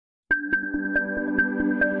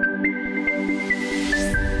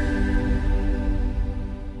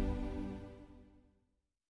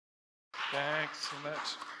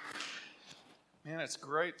it's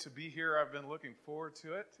great to be here. I've been looking forward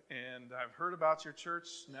to it, and I've heard about your church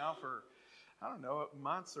now for, I don't know,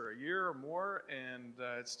 months or a year or more, and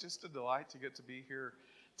it's just a delight to get to be here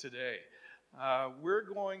today. We're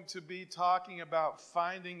going to be talking about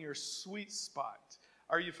finding your sweet spot.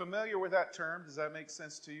 Are you familiar with that term? Does that make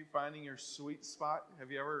sense to you, finding your sweet spot? Have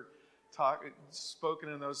you ever spoken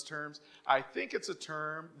in those terms? I think it's a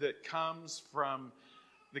term that comes from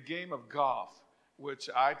the game of golf,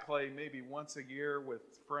 which I play maybe once a year with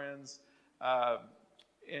friends.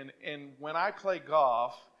 And when I play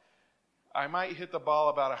golf, I might hit the ball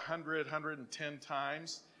about 100, 110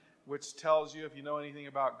 times, which tells you, if you know anything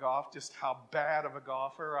about golf, just how bad of a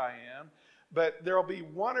golfer I am. But there'll be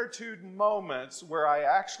one or two moments where I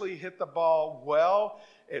actually hit the ball well.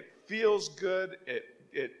 It feels good.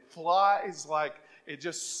 It flies like it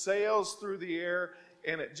just sails through the air,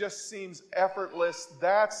 and it just seems effortless.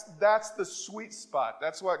 That's the sweet spot.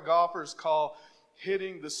 That's what golfers call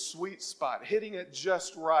hitting the sweet spot, hitting it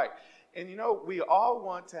just right. And you know, we all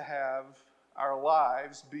want to have our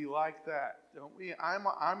lives be like that, don't we?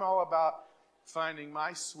 I'm all about finding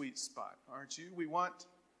my sweet spot, aren't you? We want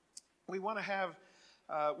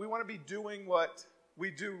to be doing what we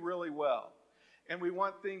do really well. And we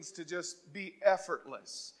want things to just be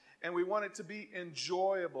effortless. And we want it to be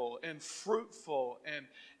enjoyable and fruitful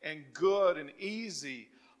and good and easy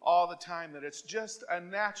all the time. That it's just a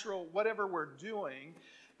natural, whatever we're doing,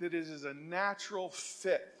 that it is a natural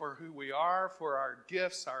fit for who we are, for our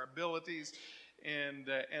gifts, our abilities, and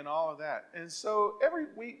all of that. And so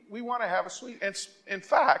we want to have a sweet. And in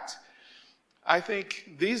fact, I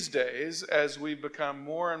think these days, as we become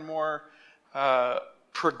more and more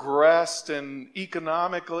progressed and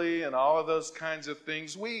economically and all of those kinds of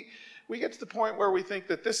things, we get to the point where we think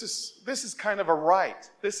that this is kind of a right.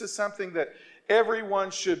 This is something that everyone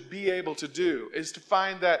should be able to do, is to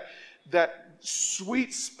find that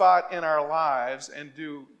sweet spot in our lives and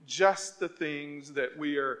do just the things that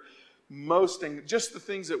we are just the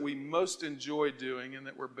things that we most enjoy doing and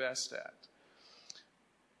that we're best at.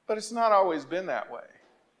 But it's not always been that way.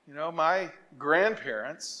 You know, my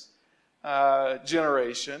grandparents'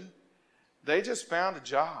 generation, they just found a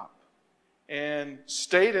job and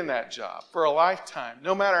stayed in that job for a lifetime.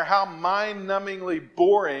 No matter how mind-numbingly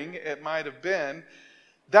boring it might have been,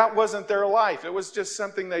 that wasn't their life. It was just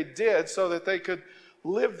something they did so that they could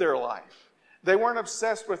live their life. They weren't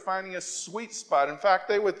obsessed with finding a sweet spot. In fact,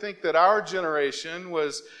 they would think that our generation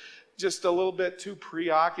was just a little bit too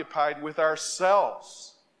preoccupied with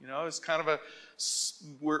ourselves. You know, it's kind of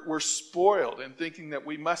we're spoiled in thinking that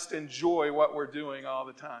we must enjoy what we're doing all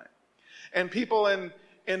the time. And people in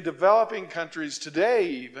developing countries today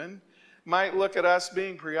even might look at us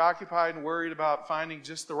being preoccupied and worried about finding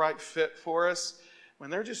just the right fit for us when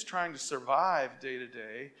they're just trying to survive day to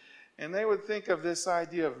day. And they would think of this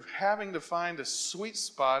idea of having to find a sweet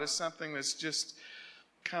spot as something that's just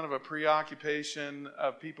kind of a preoccupation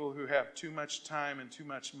of people who have too much time and too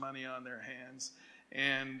much money on their hands.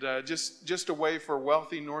 And just a way for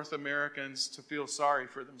wealthy North Americans to feel sorry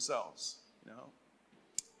for themselves, you know.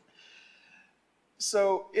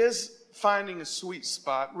 So is finding a sweet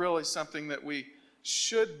spot really something that we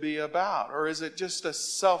should be about? Or is it just a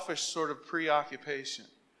selfish sort of preoccupation?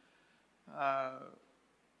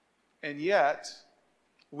 And yet,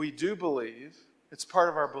 we do believe, it's part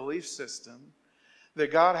of our belief system, that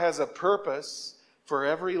God has a purpose for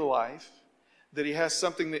every life, that He has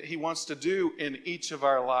something that He wants to do in each of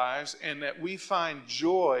our lives, and that we find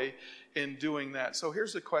joy in doing that. So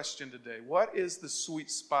here's the question today. What is the sweet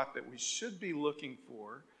spot that we should be looking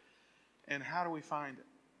for, and how do we find it?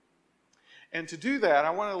 And to do that, I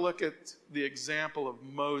want to look at the example of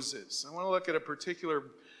Moses. I want to look at a particular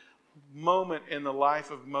moment in the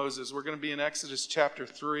life of Moses. We're going to be in Exodus chapter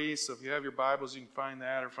 3, so if you have your Bibles, you can find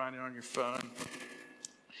that or find it on your phone.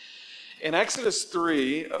 In Exodus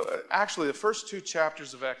 3, actually the first two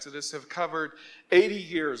chapters of Exodus have covered 80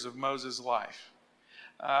 years of Moses' life.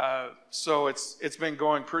 So it's been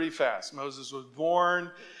going pretty fast. Moses was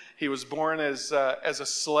born. He was born as a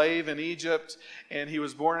slave in Egypt, and he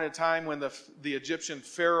was born at a time when the Egyptian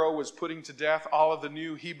Pharaoh was putting to death all of the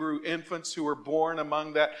new Hebrew infants who were born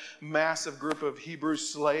among that massive group of Hebrew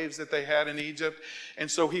slaves that they had in Egypt.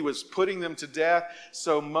 And so he was putting them to death.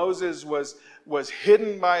 So Moses was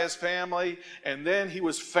hidden by his family, and then he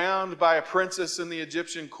was found by a princess in the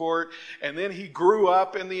Egyptian court, and then he grew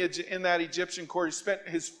up in that Egyptian court. He spent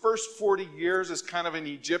his first 40 years as kind of an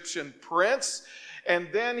Egyptian prince. And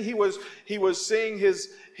then he was seeing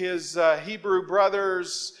his Hebrew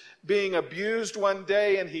brothers being abused one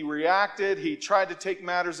day, and he reacted. He tried to take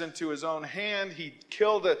matters into his own hand. He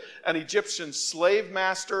killed an Egyptian slave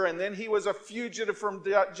master, and then he was a fugitive from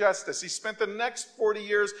justice. He spent the next 40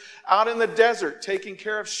 years out in the desert taking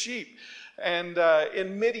care of sheep and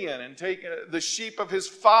in Midian, and take the sheep of his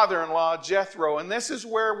father-in-law Jethro. And this is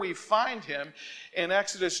where we find him in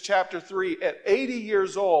Exodus chapter 3 at 80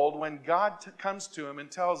 years old, when God comes to him and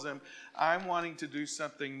tells him, I'm wanting to do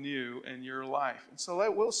something new in your life. And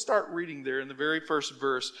so we'll start reading there in the very first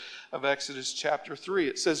verse of Exodus chapter 3.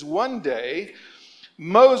 It says, one day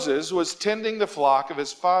Moses was tending the flock of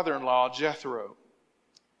his father-in-law Jethro,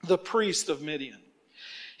 the priest of Midian.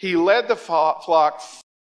 He led the flock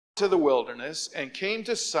to the wilderness and came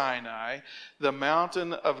to Sinai, the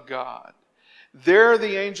mountain of God. There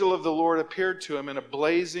the angel of the Lord appeared to him in a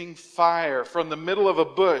blazing fire from the middle of a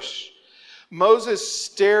bush. Moses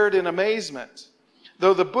stared in amazement.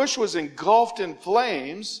 Though the bush was engulfed in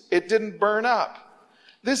flames, it didn't burn up.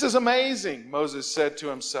 This is amazing, Moses said to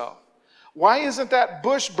himself. Why isn't that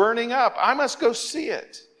bush burning up? I must go see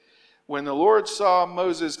it. When the Lord saw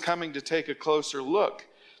Moses coming to take a closer look,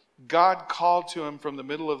 God called to him from the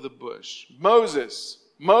middle of the bush, Moses,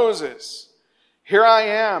 Moses. Here I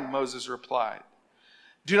am, Moses replied.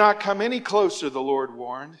 Do not come any closer, the Lord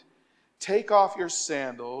warned. Take off your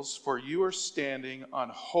sandals, for you are standing on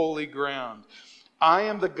holy ground. I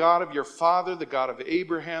am the God of your father, the God of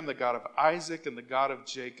Abraham, the God of Isaac, and the God of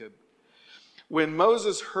Jacob. When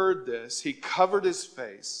Moses heard this, he covered his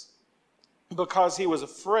face because he was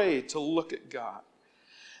afraid to look at God.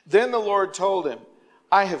 Then the Lord told him,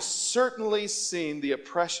 I have certainly seen the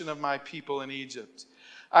oppression of my people in Egypt.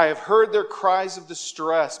 I have heard their cries of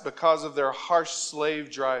distress because of their harsh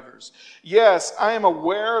slave drivers. Yes, I am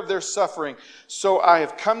aware of their suffering, so I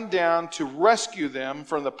have come down to rescue them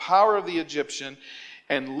from the power of the Egyptian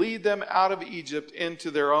and lead them out of Egypt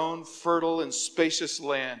into their own fertile and spacious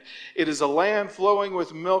land. It is a land flowing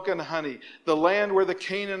with milk and honey, the land where the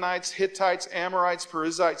Canaanites, Hittites, Amorites,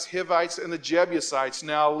 Perizzites, Hivites, and the Jebusites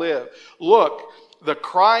now live. Look, the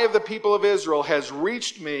cry of the people of Israel has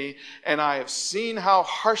reached me, and I have seen how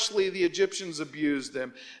harshly the Egyptians abused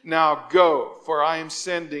them. Now go, for I am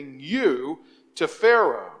sending you to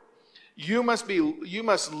Pharaoh. You must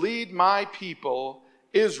lead my people,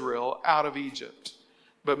 Israel, out of Egypt.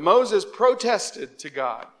 But Moses protested to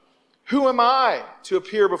God. Who am I to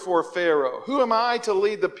appear before Pharaoh? Who am I to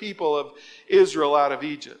lead the people of Israel out of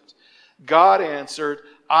Egypt? God answered,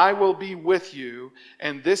 I will be with you,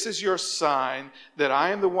 and this is your sign that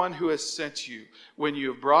I am the one who has sent you. When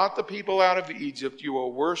you have brought the people out of Egypt, you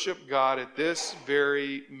will worship God at this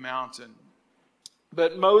very mountain.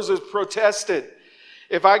 But Moses protested.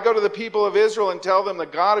 If I go to the people of Israel and tell them the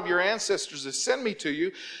God of your ancestors has sent me to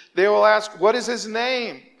you, they will ask, what is his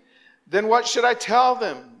name? Then what should I tell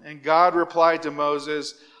them? And God replied to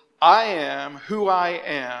Moses, I am who I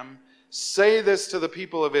am. Say this to the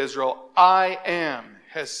people of Israel, I am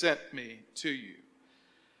has sent me to you.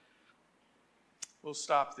 We'll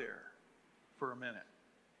stop there for a minute.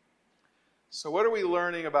 So what are we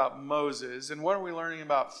learning about Moses, and what are we learning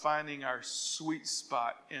about finding our sweet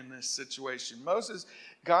spot in this situation?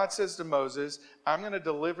 God says to Moses, I'm going to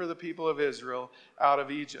deliver the people of Israel out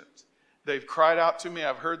of Egypt. They've cried out to me,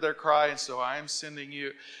 I've heard their cry, and so I am sending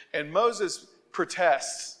you. And Moses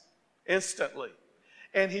protests instantly.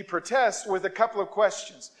 And he protests with a couple of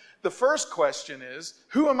questions. The first question is,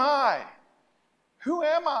 who am I? Who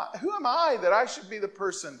am I? Who am I that I should be the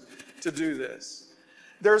person to do this?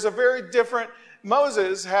 There's a very different,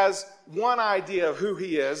 Moses has one idea of who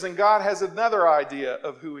he is, and God has another idea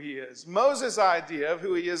of who he is. Moses' idea of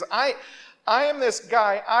who he is, I am this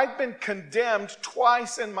guy, I've been condemned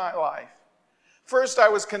twice in my life. First, I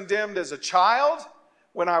was condemned as a child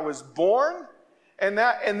when I was born. And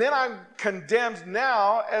then I'm condemned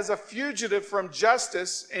now as a fugitive from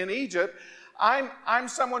justice in Egypt. I'm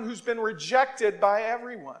someone who's been rejected by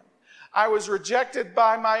everyone. I was rejected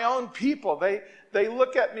by my own people. They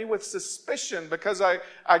look at me with suspicion because I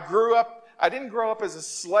didn't grow up as a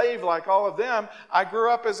slave like all of them. I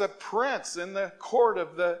grew up as a prince in the court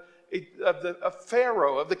of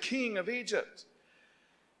Pharaoh, of the king of Egypt.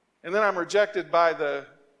 And then I'm rejected by the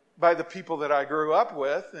people that I grew up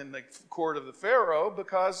with in the court of the Pharaoh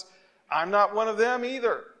because I'm not one of them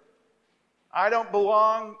either. I don't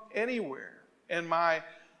belong anywhere. And my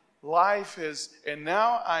life and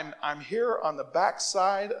now I'm here on the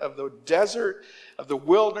backside of the desert, of the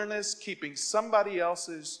wilderness, keeping somebody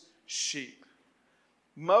else's sheep.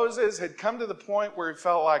 Moses had come to the point where he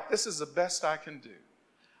felt like, this is the best I can do.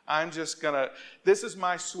 This is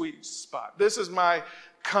my sweet spot. This is my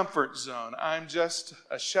comfort zone. I'm just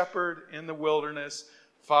a shepherd in the wilderness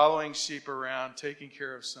following sheep around, taking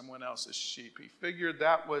care of someone else's sheep. He figured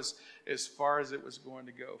that was as far as it was going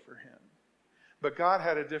to go for him. But God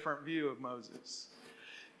had a different view of Moses.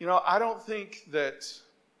 You know, I don't think that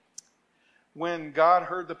when God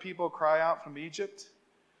heard the people cry out from Egypt,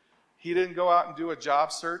 he didn't go out and do a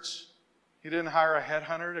job search. He didn't hire a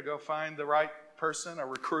headhunter to go find the right person, a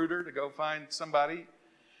recruiter to go find somebody.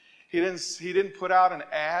 He didn't put out an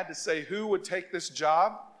ad to say who would take this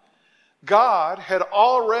job. God had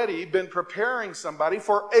already been preparing somebody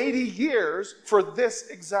for 80 years for this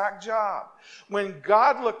exact job. When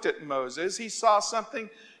God looked at Moses, he saw something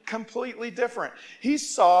completely different. He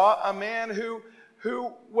saw a man who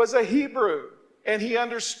was a Hebrew, and he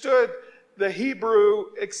understood the Hebrew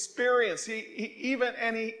experience.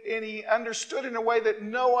 He understood in a way that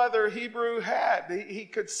no other Hebrew had. He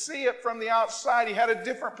could see it from the outside. He had a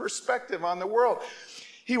different perspective on the world.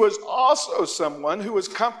 He was also someone who was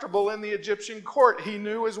comfortable in the Egyptian court. He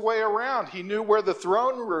knew his way around. He knew where the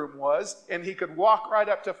throne room was, and he could walk right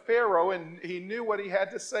up to Pharaoh, and he knew what he had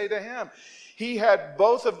to say to him. He had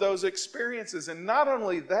both of those experiences, and not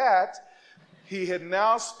only that, he had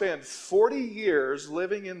now spent 40 years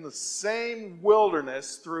living in the same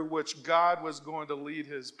wilderness through which God was going to lead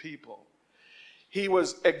his people. He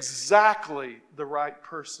was exactly the right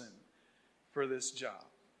person for this job.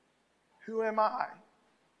 Who am I?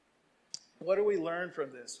 What do we learn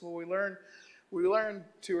from this? Well, we learn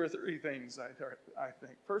two or three things, I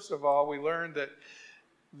think. First of all, we learned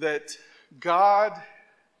that God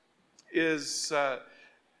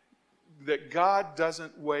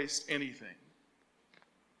doesn't waste anything.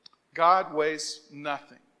 God wastes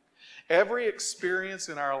nothing. Every experience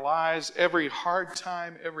in our lives, every hard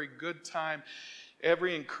time, every good time,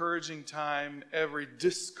 every encouraging time, every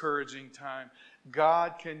discouraging time,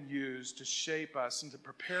 God can use to shape us and to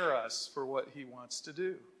prepare us for what he wants to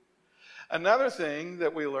do. Another thing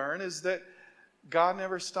that we learn is that God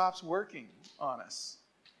never stops working on us.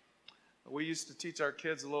 We used to teach our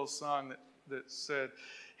kids a little song that said,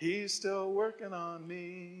 "He's still working on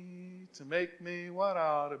me to make me what I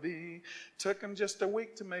ought to be. Took him just a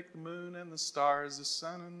week to make the moon and the stars, the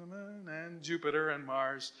sun and the moon and Jupiter and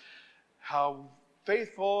Mars. How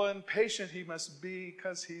faithful and patient he must be,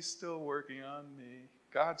 because he's still working on me."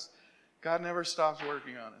 God never stops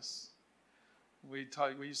working on us. We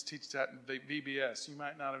used to teach that in VBS. You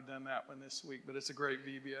might not have done that one this week, but it's a great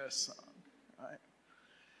VBS song, right?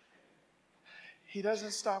 He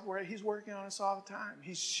doesn't stop working. He's working on us all the time.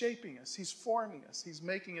 He's shaping us. He's forming us. He's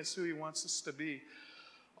making us who he wants us to be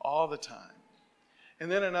all the time.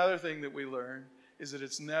 And then another thing that we learn is that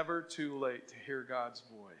it's never too late to hear God's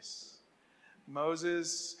voice.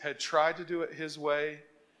 Moses had tried to do it his way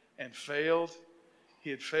and failed. He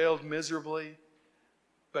had failed miserably.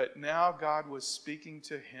 But now God was speaking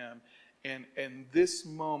to him. And in this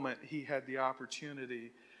moment, he had the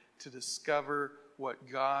opportunity to discover what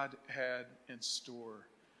God had in store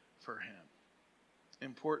for him.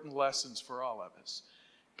 Important lessons for all of us.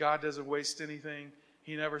 God doesn't waste anything.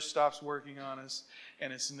 He never stops working on us.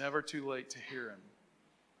 And it's never too late to hear him.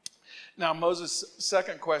 Now, Moses'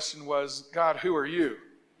 second question was, "God, who are you?"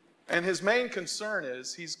 And his main concern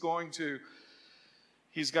is he's going to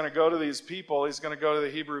go to these people. He's going to go to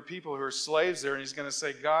the Hebrew people who are slaves there, and he's going to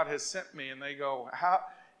say, "God has sent me." And they go,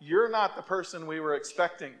 "You're not the person we were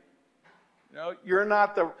expecting. You know, you're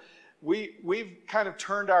not we've kind of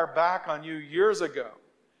turned our back on you years ago.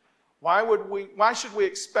 Why should we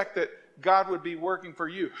expect that God would be working for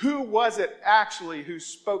you? Who was it actually who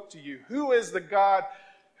spoke to you? Who is the God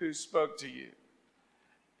who spoke to you?"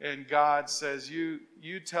 And God says, you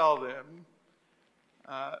tell them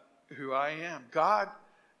who I am.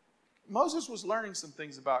 Moses was learning some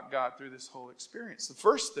things about God through this whole experience. The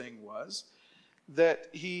first thing was that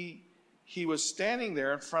he was standing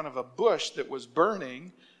there in front of a bush that was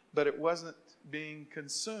burning, but it wasn't being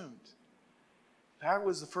consumed. That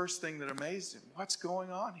was the first thing that amazed him. What's going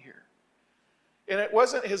on here? And it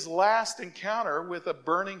wasn't his last encounter with a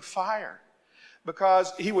burning fire,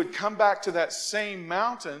 because he would come back to that same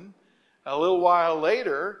mountain a little while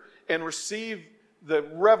later and receive the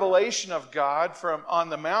revelation of God from on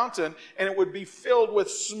the mountain, and it would be filled with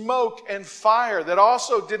smoke and fire that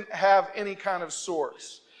also didn't have any kind of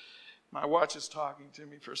source. My watch is talking to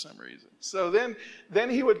me for some reason. So then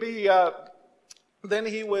he would be, as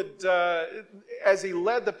he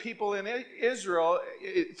led the people in Israel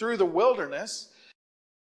through the wilderness,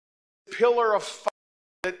 pillar of fire.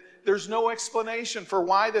 There's no explanation for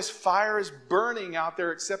why this fire is burning out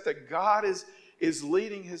there, except that God is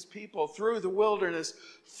leading his people through the wilderness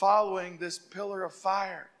following this pillar of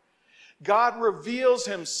fire. God reveals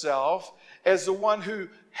himself as the one who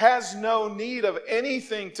has no need of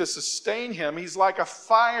anything to sustain him. He's like a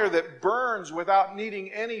fire that burns without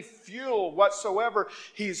needing any fuel whatsoever.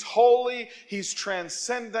 He's holy, he's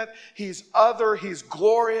transcendent, he's other, he's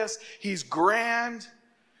glorious, he's grand.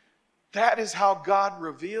 That is how God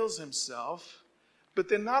reveals himself. But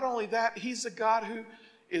then not only that, he's a God who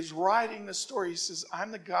is writing the story. He says, I'm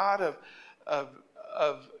the God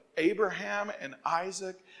of Abraham and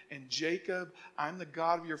Isaac and Jacob. I'm the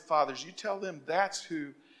God of your fathers. You tell them that's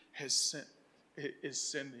who is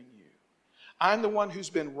sending you. I'm the one who's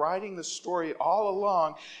been writing the story all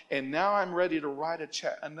along, and now I'm ready to write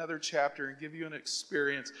another chapter and give you an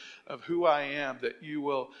experience of who I am that you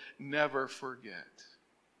will never forget.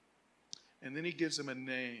 And then he gives him a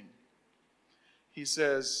name. He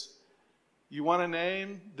says, you want a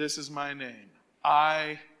name? This is my name.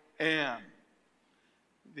 I am.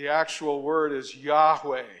 The actual word is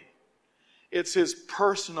Yahweh. It's his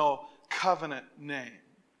personal covenant name.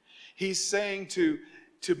 He's saying to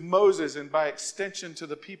Moses, and by extension to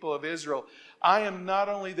the people of Israel, I am not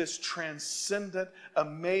only this transcendent,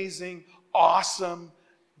 amazing, awesome,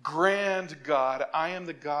 grand God. I am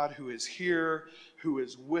the God who is here, who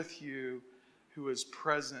is with you, who is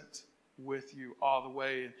present with you all the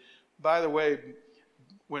way. And by the way,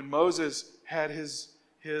 when Moses had his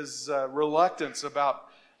reluctance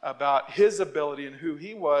about his ability and who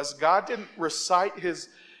he was, God didn't recite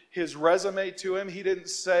his resume to him. He didn't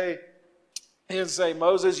say,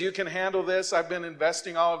 Moses, you can handle this. I've been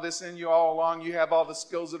investing all of this in you all along. You have all the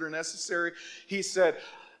skills that are necessary. He said,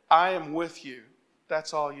 I am with you.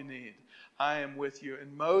 That's all you need. I am with you.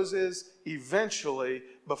 And Moses, eventually,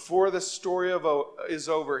 before the story is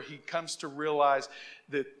over, he comes to realize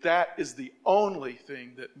that that is the only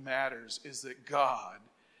thing that matters, is that God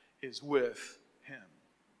is with him.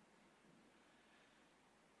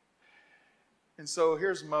 And so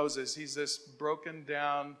here's Moses. He's this broken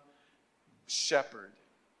down shepherd.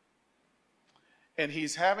 And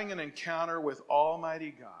he's having an encounter with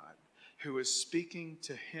Almighty God, who is speaking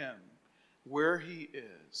to him where he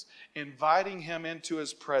is, inviting him into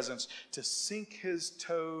his presence to sink his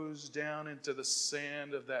toes down into the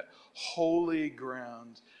sand of that holy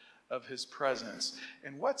ground of his presence.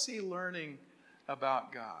 And what's he learning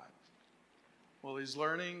about God? Well, he's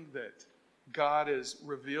learning that God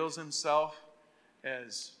reveals himself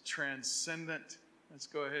as transcendent. Let's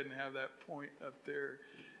go ahead and have that point up there.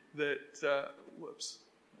 Okay.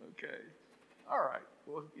 All right.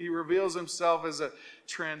 Well, he reveals himself as a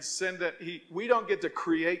transcendent. We don't get to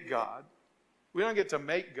create God. We don't get to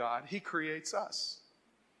make God. He creates us.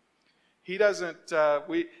 He doesn't.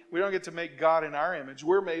 We don't get to make God in our image.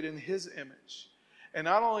 We're made in his image. And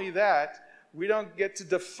not only that, we don't get to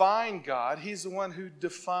define God. He's the one who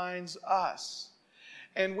defines us.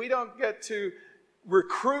 And we don't get to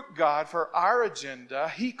recruit God for our agenda.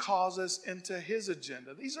 He calls us into his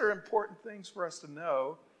agenda. These are important things for us to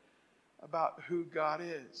know about who God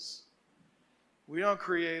is. We don't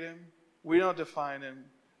create him. We don't define him.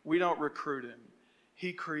 We don't recruit him.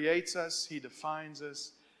 He creates us. He defines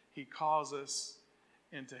us. He calls us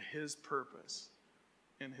into his purpose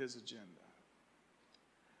and his agenda.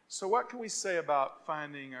 So what can we say about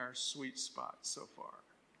finding our sweet spot so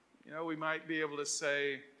far? We might be able to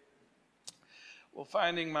say, well,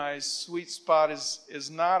 finding my sweet spot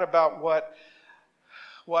is not about what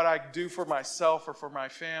I do for myself or for my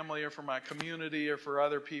family or for my community or for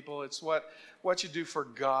other people. It's what you do for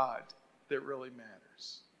God that really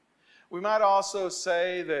matters. We might also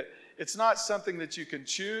say that it's not something that you can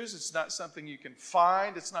choose. It's not something you can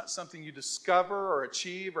find. It's not something you discover or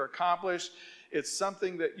achieve or accomplish. It's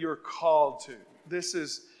something that you're called to. This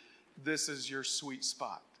is your sweet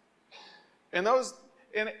spot. And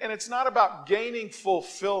it's not about gaining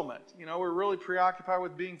fulfillment. We're really preoccupied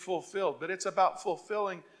with being fulfilled, but it's about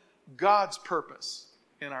fulfilling God's purpose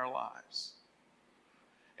in our lives.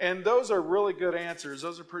 And those are really good answers.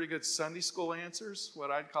 Those are pretty good Sunday school answers,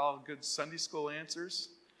 what I'd call good Sunday school answers.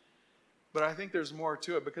 But I think there's more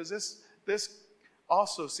to it, because this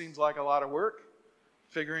also seems like a lot of work,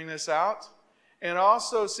 figuring this out. And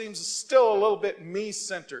Also seems still a little bit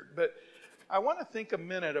me-centered. But I want to think a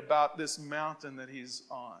minute about this mountain that he's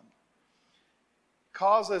on.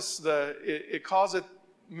 It calls it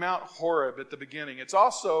Mount Horeb at the beginning. It's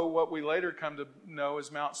also what we later come to know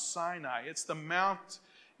as Mount Sinai. It's the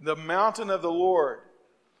mountain of the Lord.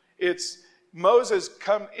 Moses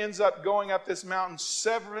ends up going up this mountain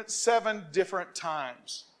seven different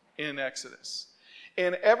times in Exodus.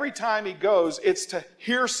 And every time he goes, it's to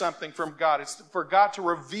hear something from God. It's for God to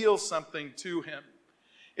reveal something to him.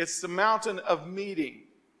 It's the mountain of meeting.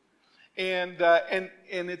 And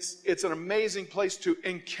it's an amazing place to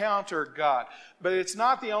encounter God. But it's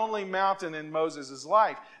not the only mountain in Moses'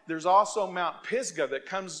 life. There's also Mount Pisgah that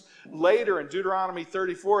comes later in Deuteronomy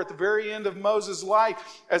 34 at the very end of Moses'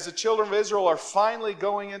 life, as the children of Israel are finally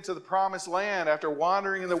going into the promised land after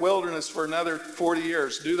wandering in the wilderness for another 40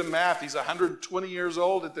 years. Do the math. He's 120 years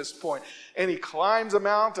old at this point. And he climbs a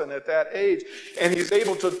mountain at that age. And he's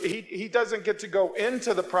able to, he doesn't get to go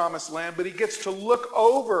into the promised land, but he gets to look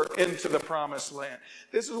over into the promised land.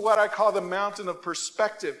 This is what I call the mountain of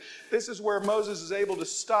perspective. This is where Moses is able to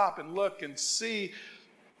stop and look and see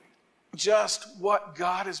just what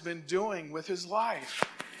God has been doing with his life.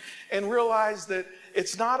 And realize that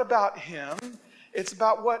it's not about him. It's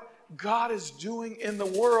about what God is doing in the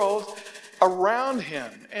world around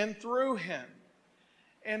him and through him.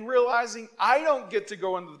 And realizing I don't get to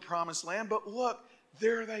go into the promised land, but look,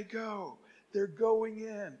 there they go. They're going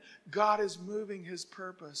in. God is moving his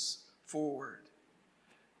purpose forward.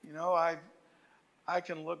 You know, I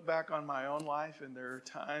can look back on my own life, and there are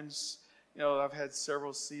times, you know, I've had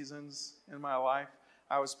several seasons in my life.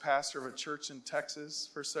 I was pastor of a church in Texas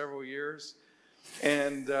for several years.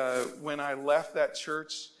 And when I left that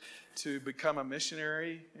church to become a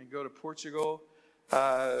missionary and go to Portugal,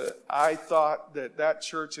 I thought that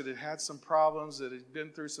church had some problems, that it had been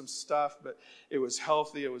through some stuff, but it was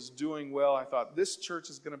healthy, it was doing well. I thought this church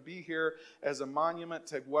is going to be here as a monument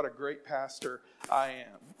to what a great pastor I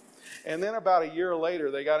am. And then about a year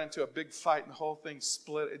later, they got into a big fight and the whole thing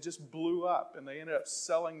split. It just blew up, and they ended up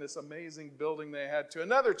selling this amazing building they had to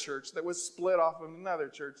another church that was split off of another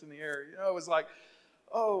church in the area. You know, it was like,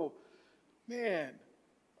 oh, man,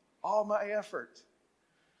 all my effort.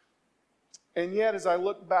 And yet, as I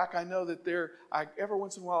look back, I know that every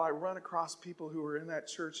once in a while I run across people who were in that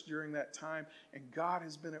church during that time, and God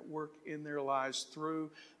has been at work in their lives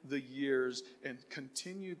through the years and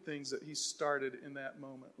continued things that he started in that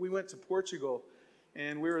moment. We went to Portugal,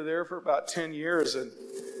 and we were there for about 10 years,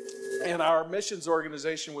 and our missions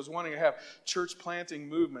organization was wanting to have church planting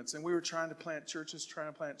movements, and we were trying to plant churches.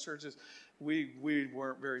 We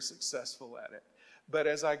weren't very successful at it. But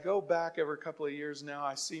as I go back every couple of years now,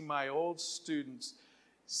 I see my old students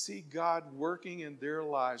see God working in their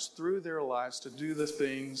lives, through their lives, to do the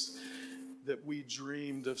things that we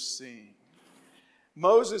dreamed of seeing.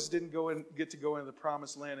 Moses didn't get to go into the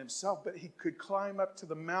promised land himself, but he could climb up to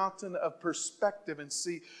the mountain of perspective and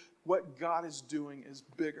see what God is doing is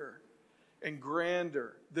bigger and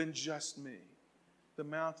grander than just me. The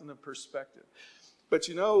mountain of perspective. But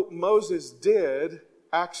you know, Moses did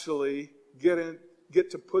actually get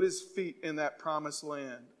to put his feet in that promised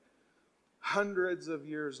land hundreds of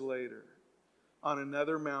years later on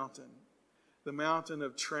another mountain, the mountain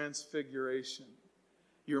of transfiguration.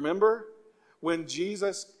 You remember when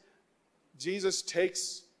Jesus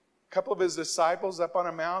takes a couple of his disciples up on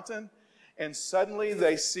a mountain, and suddenly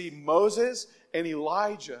they see Moses and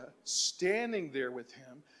Elijah standing there with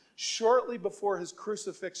him shortly before his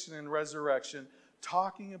crucifixion and resurrection,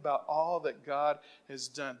 talking about all that God has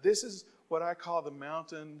done. This is what I call the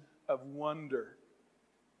mountain of wonder.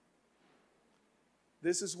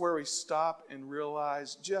 This is where we stop and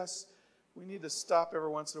realize we need to stop every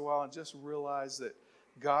once in a while and just realize that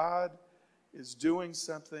God is doing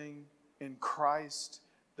something in Christ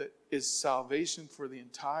that is salvation for the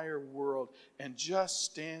entire world, and just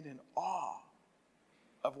stand in awe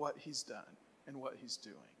of what he's done and what he's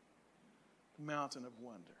doing. The mountain of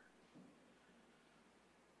wonder.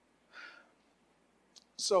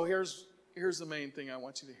 So here's the main thing I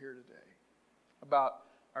want you to hear today about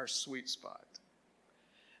our sweet spot.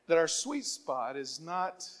 That our sweet spot is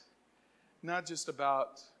not just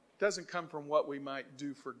about, doesn't come from what we might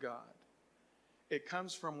do for God. It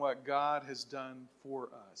comes from what God has done for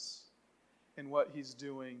us and what he's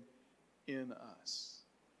doing in us.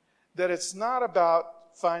 That it's not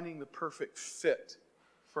about finding the perfect fit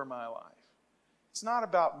for my life. It's not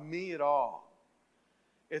about me at all.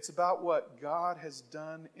 It's about what God has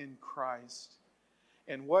done in Christ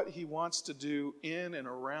and what he wants to do in and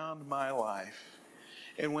around my life.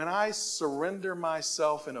 And when I surrender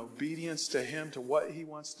myself in obedience to him, to what he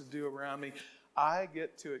wants to do around me, I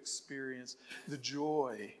get to experience the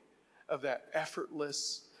joy of that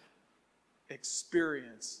effortless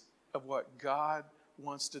experience of what God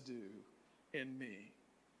wants to do in me.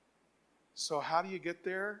 So how do you get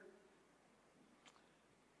there?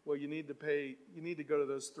 Well, you need to go to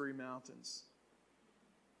those three mountains.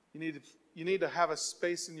 You need to have a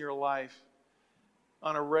space in your life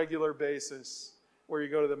on a regular basis where you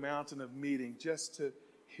go to the mountain of meeting just to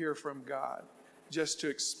hear from God, just to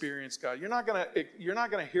experience God. You're not going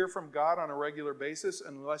to hear from God on a regular basis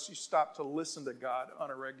unless you stop to listen to God on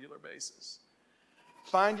a regular basis.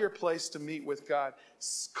 Find your place to meet with God.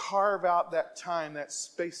 Carve out that time, that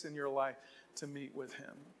space in your life to meet with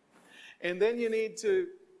Him. And then you need to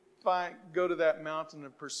go to that mountain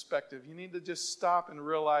of perspective. You need to just stop and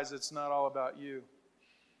realize it's not all about you.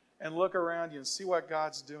 And look around you and see what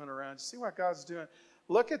God's doing around you. See what God's doing.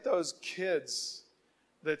 Look at those kids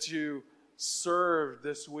that you served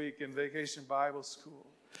this week in Vacation Bible School.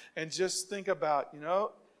 And just think about,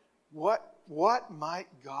 what might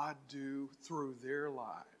God do through their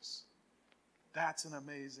lives? That's an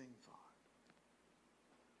amazing thought.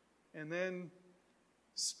 And then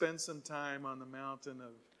spend some time on the mountain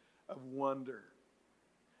of wonder.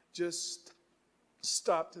 Just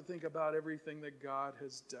stop to think about everything that God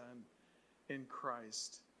has done in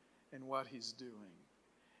Christ and what He's doing.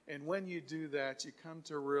 And when you do that, you come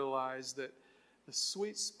to realize that the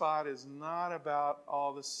sweet spot is not about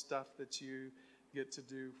all the stuff that you get to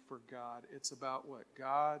do for God. It's about what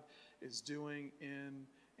God is doing in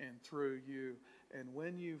and through you. And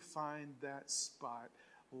when you find that spot,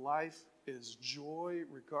 life is joy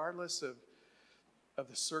regardless of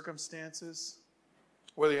the circumstances.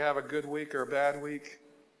 Whether you have a good week or a bad week,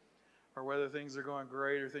 or whether things are going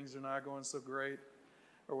great or things are not going so great,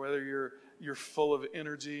 or whether you're full of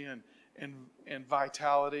energy and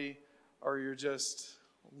vitality, or you're just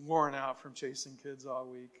worn out from chasing kids all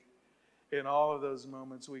week. In all of those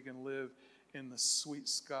moments, we can live in the sweet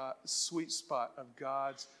spot of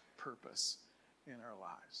God's purpose in our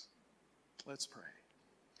lives. Let's pray.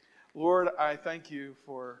 Lord, I thank you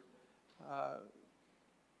for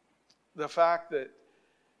the fact that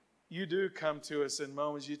you do come to us in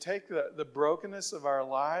moments. You take the brokenness of our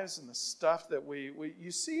lives and the stuff that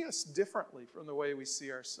you see us differently from the way we see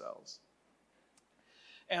ourselves.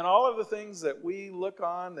 And all of the things that we look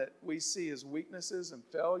on that we see as weaknesses and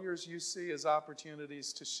failures, you see as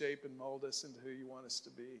opportunities to shape and mold us into who you want us to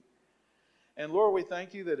be. And Lord, we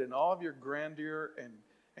thank you that in all of your grandeur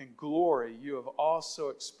and glory, you have also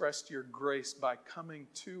expressed your grace by coming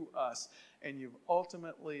to us. And you've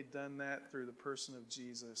ultimately done that through the person of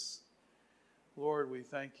Jesus. Lord, we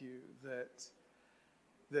thank you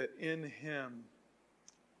that in Him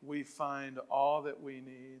we find all that we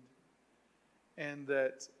need, and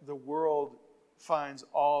that the world finds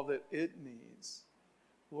all that it needs.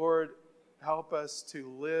 Lord, help us to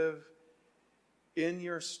live in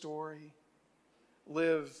your story,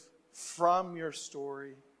 live from your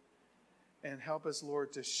story, and help us,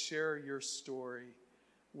 Lord, to share your story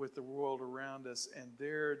with the world around us and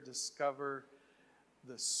there discover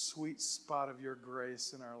the sweet spot of your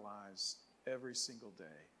grace in our lives every single day.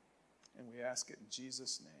 And we ask it in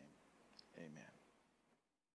Jesus' name. Amen.